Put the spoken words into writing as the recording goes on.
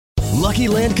Lucky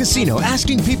Land Casino,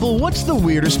 asking people, what's the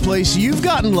weirdest place you've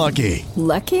gotten lucky?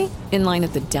 Lucky? In line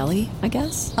at the deli, I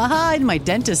guess? Aha, in my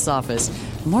dentist's office.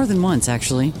 More than once,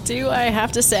 actually. Do I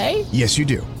have to say? Yes, you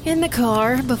do. In the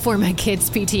car before my kids'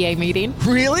 PTA meeting.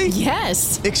 Really?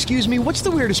 Yes. Excuse me, what's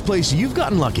the weirdest place you've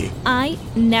gotten lucky? I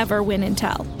never win and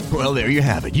tell. Well, there you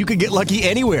have it. You can get lucky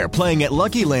anywhere, playing at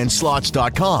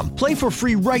LuckyLandSlots.com. Play for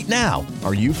free right now.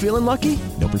 Are you feeling lucky?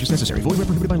 No purchase necessary. Void where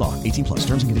prohibited by law. 18 plus.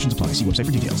 Terms and conditions apply. See website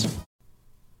for details.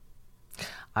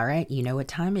 All right, you know what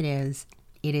time it is.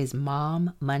 It is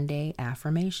Mom Monday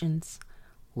Affirmations.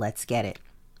 Let's get it.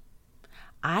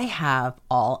 I have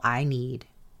all I need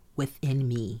within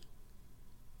me.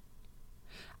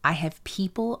 I have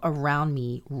people around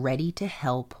me ready to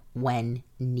help when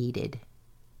needed.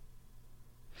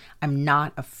 I'm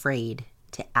not afraid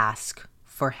to ask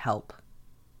for help.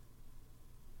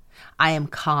 I am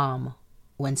calm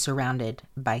when surrounded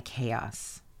by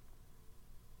chaos.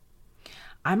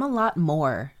 I'm a lot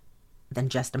more than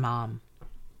just a mom.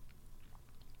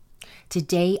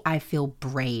 Today I feel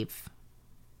brave.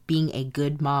 Being a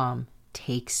good mom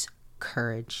takes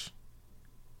courage.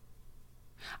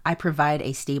 I provide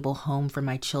a stable home for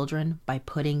my children by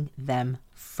putting them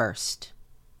first.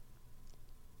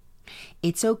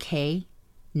 It's okay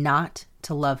not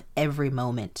to love every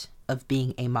moment of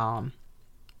being a mom.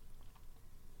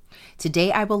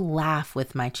 Today I will laugh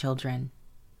with my children.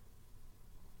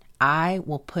 I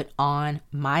will put on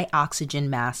my oxygen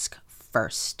mask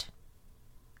first.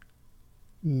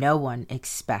 No one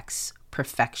expects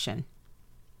perfection.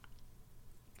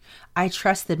 I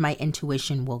trust that my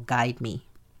intuition will guide me.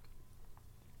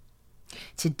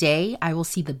 Today, I will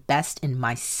see the best in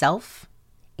myself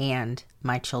and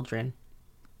my children.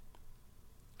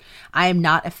 I am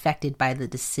not affected by the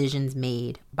decisions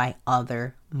made by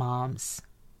other moms.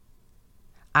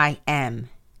 I am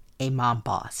a mom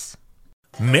boss.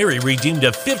 Mary redeemed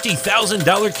a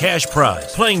 $50,000 cash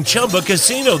prize playing Chumba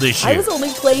Casino this year. I was only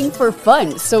playing for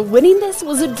fun, so winning this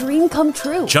was a dream come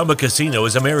true. Chumba Casino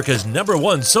is America's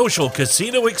 #1 social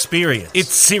casino experience. It's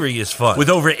serious fun. With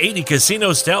over 80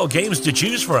 casino-style games to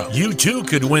choose from, you too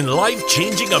could win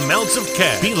life-changing amounts of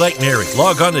cash. Be like Mary.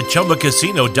 Log on to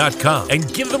ChumbaCasino.com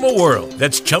and give them a whirl.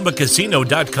 That's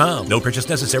ChumbaCasino.com. No purchase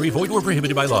necessary. Void where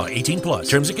prohibited by law. 18 plus.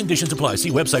 Terms and conditions apply.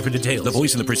 See website for details. The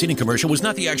voice in the preceding commercial was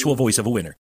not the actual voice of a winner.